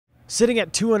Sitting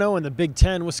at 2-0 in the Big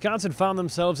Ten, Wisconsin found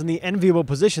themselves in the enviable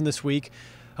position this week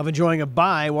of enjoying a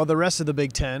bye while the rest of the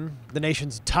Big Ten, the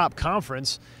nation's top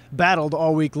conference, battled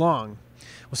all week long.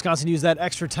 Wisconsin used that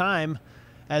extra time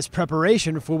as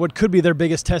preparation for what could be their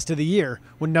biggest test of the year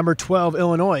when number 12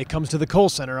 Illinois comes to the Kohl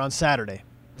Center on Saturday.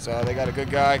 So they got a good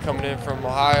guy coming in from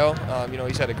Ohio.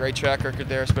 He's had a great track record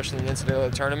there, especially in the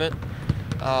NCAA tournament.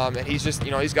 And he's just,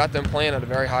 he's got them playing at a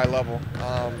very high level.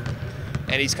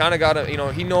 And he's kind of got a,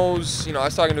 he knows, I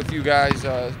was talking to a few guys,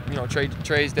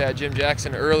 Trey's dad, Jim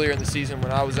Jackson, earlier in the season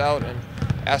when I was out and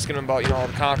asking him about,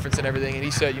 the conference and everything. And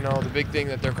he said, the big thing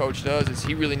that their coach does is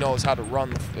he really knows how to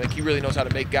run, he really knows how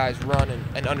to make guys run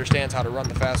and understands how to run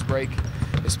the fast break,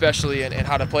 especially, and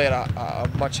how to play at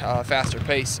a much faster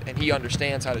pace. And he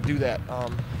understands how to do that.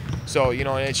 And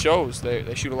it shows.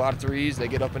 They shoot a lot of threes. They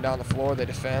get up and down the floor. They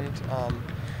defend.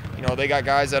 They got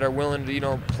guys that are willing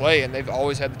to, play, and they've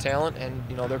always had the talent, and,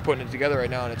 they're putting it together right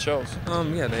now, and it shows.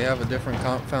 Yeah, they have a different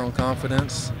found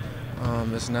confidence.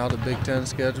 It's now the Big Ten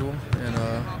schedule,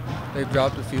 and they've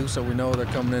dropped a few, so we know they're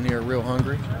coming in here real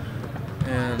hungry.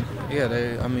 And,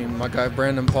 yeah, my guy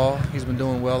Brandon Paul, he's been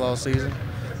doing well all season,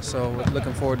 so we're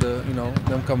looking forward to,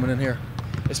 them coming in here.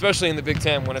 Especially in the Big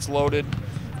Ten when it's loaded.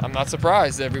 I'm not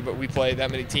surprised that we play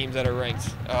that many teams that are ranked.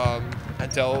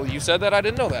 Until you said that, I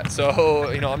didn't know that. So,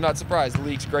 I'm not surprised. The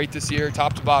league's great this year,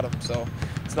 top to bottom, so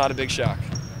it's not a big shock.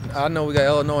 I know we got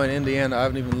Illinois and Indiana. I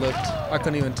haven't even looked. I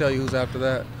couldn't even tell you who's after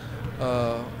that.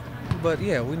 But,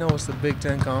 yeah, we know it's the Big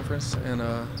Ten Conference, and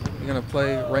you're going to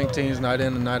play ranked teams night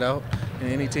in and night out,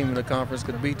 and any team in the conference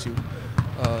could beat you.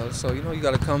 So, you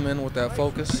got to come in with that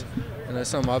focus, and that's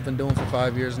something I've been doing for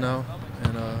 5 years now,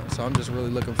 and so I'm just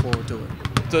really looking forward to it.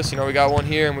 We got one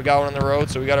here and we got one on the road,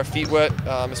 so we got our feet wet,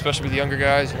 especially with the younger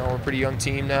guys. We're a pretty young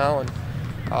team now,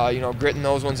 and gritting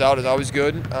those ones out is always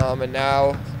good. And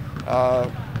now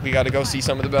we got to go see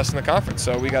some of the best in the conference,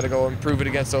 so we got to go and prove it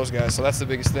against those guys. So that's the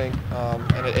biggest thing,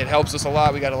 and it helps us a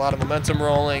lot. We got a lot of momentum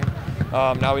rolling.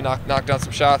 Now we knocked down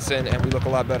some shots and we look a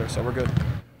lot better, so we're good.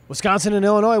 Wisconsin and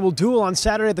Illinois will duel on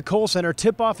Saturday at the Kohl Center.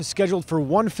 Tip-off is scheduled for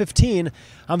 1:15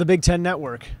 on the Big Ten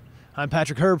Network. I'm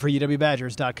Patrick Herb for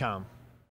UWBadgers.com.